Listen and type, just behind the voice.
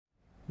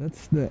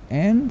That's the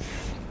end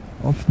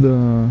of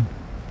the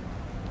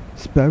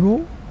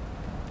sparrow.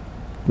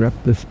 Grab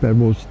the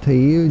sparrow's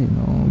tail, you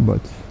know, but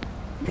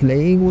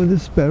playing with the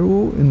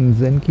sparrow in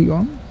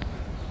Sen-Qi-Gong.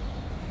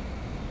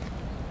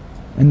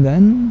 And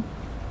then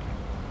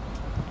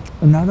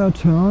another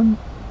turn,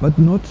 but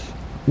not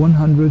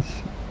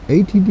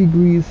 180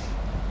 degrees,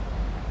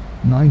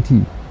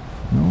 90,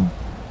 no?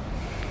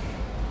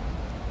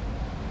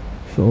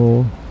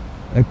 So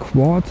a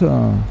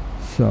quarter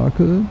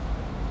circle.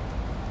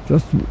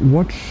 Just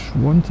watch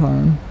one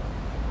time.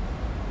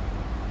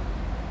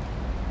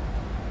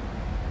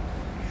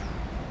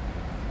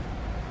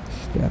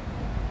 Step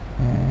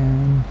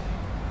and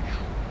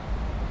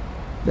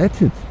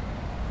that's it.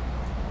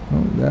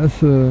 No,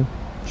 there's a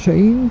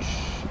change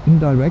in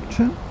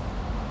direction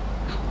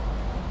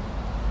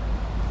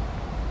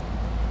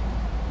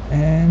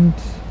and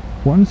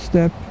one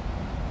step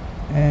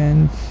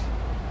and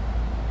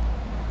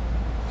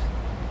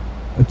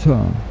a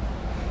turn.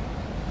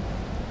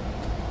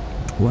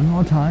 One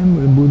more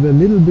time with a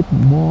little bit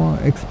more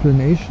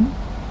explanation.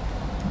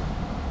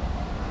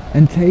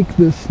 And take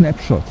the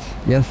snapshots.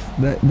 Yes,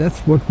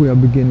 that's what we are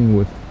beginning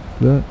with.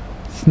 The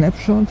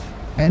snapshot,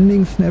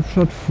 ending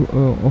snapshot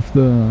of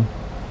the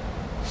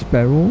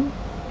sparrow.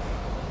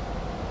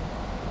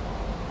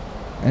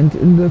 And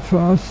in the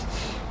first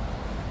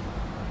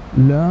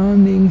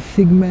learning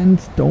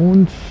segment,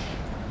 don't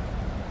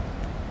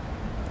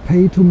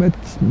pay too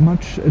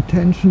much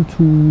attention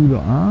to the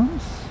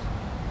arms,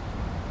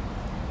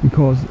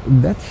 because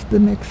that's the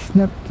next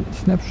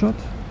snapshot.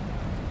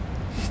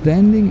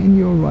 Standing in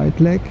your right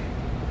leg,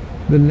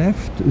 the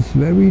left is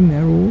very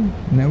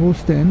narrow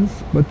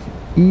stance, but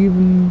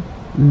even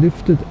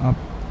lifted up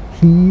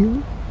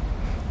heel.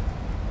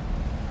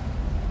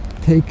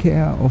 Take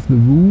care of the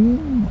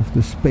room, of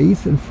the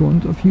space in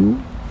front of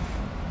you.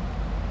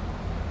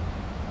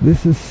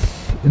 This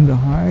is in the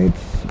height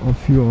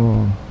of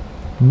your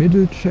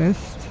middle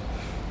chest.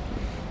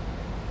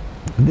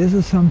 This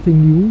is something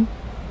new.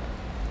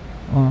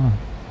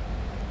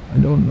 I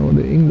don't know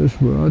the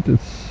English word.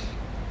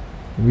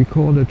 We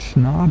call it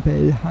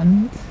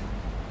Schnabelhand.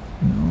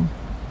 You know,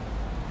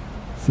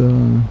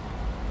 so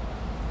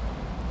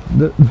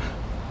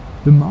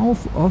the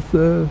mouth of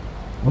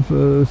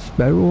a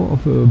sparrow,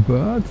 of a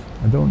bird.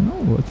 I don't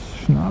know what's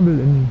Schnabel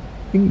in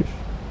English.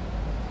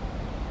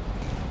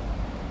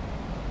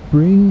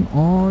 Bring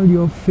all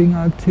your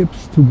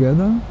fingertips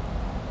together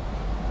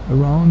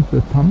around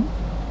the thumb,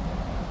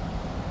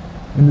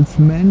 and it's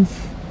meant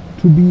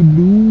to be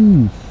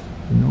loose.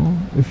 You know,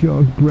 if you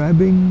are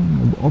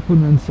grabbing the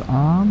opponent's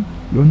arm,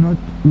 you're not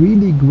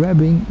really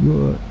grabbing,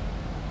 you're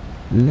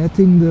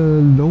letting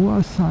the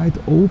lower side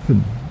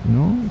open, you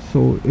know.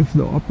 So if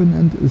the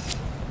opponent is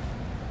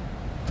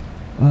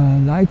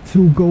like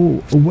to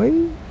go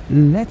away,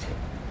 let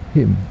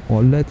him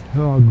or let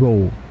her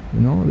go. You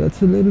know,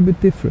 that's a little bit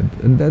different,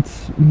 and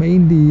that's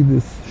mainly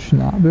this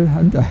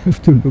Schnabelhand. I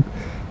have to look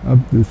up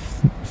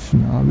this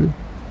Schnabel.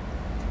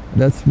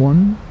 That's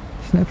one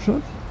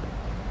snapshot.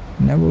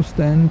 Narrow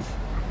stand,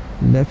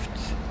 left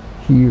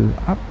heel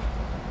up.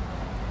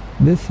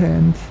 This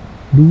hand,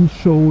 loose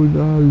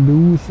shoulder,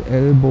 loose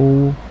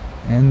elbow,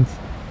 and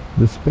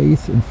the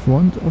space in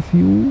front of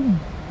you.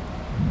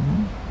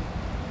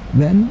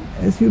 Then,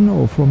 as you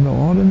know from the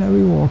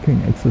ordinary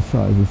walking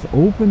exercises,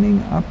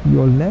 opening up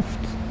your left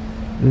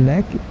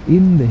leg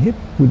in the hip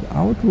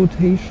without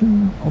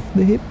rotation of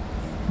the hip,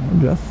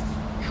 just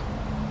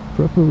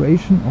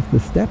preparation of the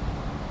step,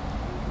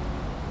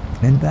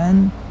 and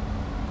then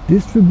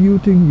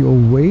distributing your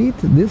weight.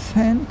 This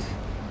hand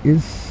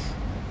is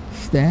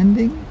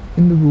standing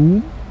in the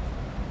room,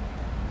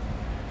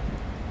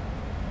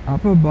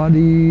 upper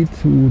body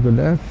to the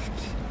left,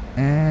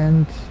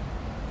 and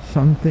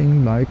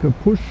something like a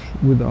push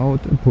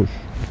without a push.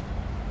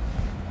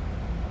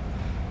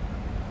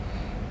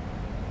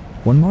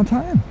 One more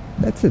time.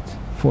 That's it.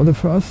 For the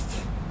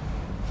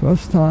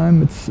first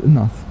time, it's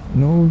enough.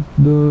 You know,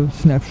 the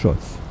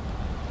snapshots.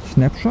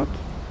 Snapshot.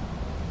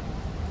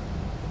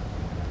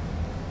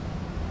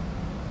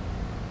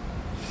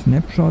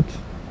 Snapshot.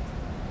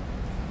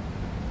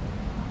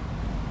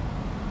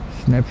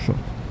 Snapshot.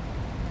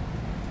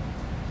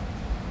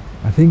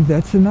 I think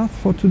that's enough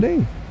for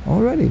today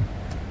already.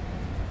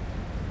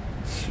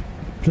 It's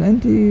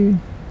plenty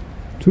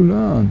to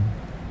learn,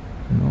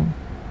 you know,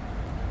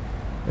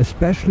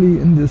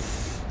 especially in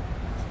this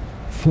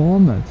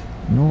format.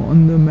 You know,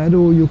 on the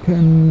meadow you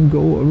can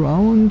go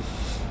around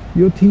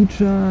your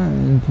teacher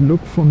and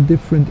look from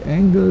different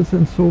angles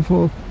and so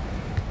forth.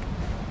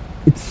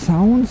 It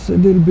sounds a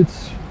little bit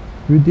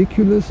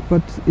ridiculous,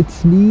 but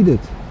it's needed.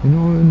 You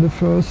know, in the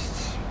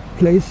first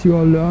place you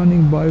are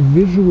learning by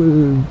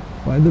visual,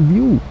 by the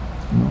view,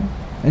 you know,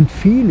 and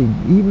feeling.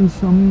 Even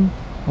some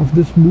of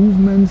these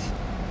movements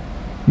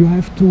you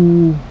have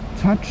to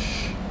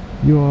touch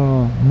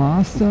your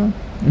master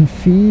and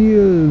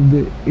feel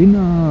the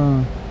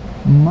inner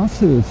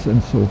muscles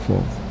and so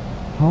forth,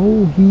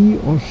 how he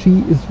or she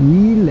is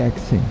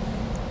relaxing.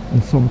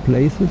 In some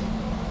places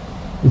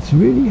it's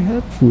really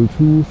helpful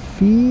to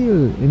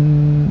feel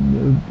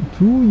in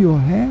through your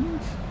hand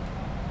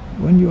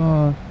when you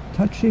are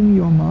touching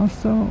your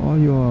master or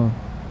your,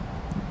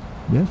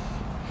 yes,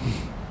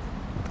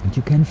 and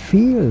you can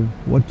feel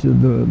what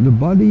the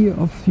body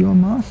of your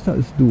master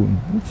is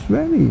doing. It's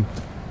very,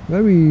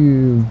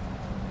 very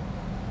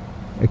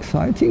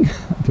exciting.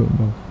 I don't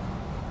know.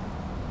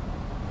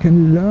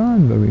 Can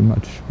learn very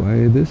much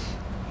by this.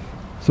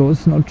 So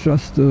it's not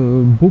just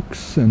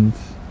books and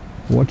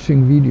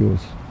watching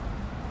videos.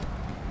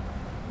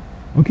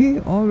 Okay,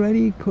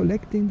 already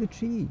collecting the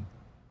chi.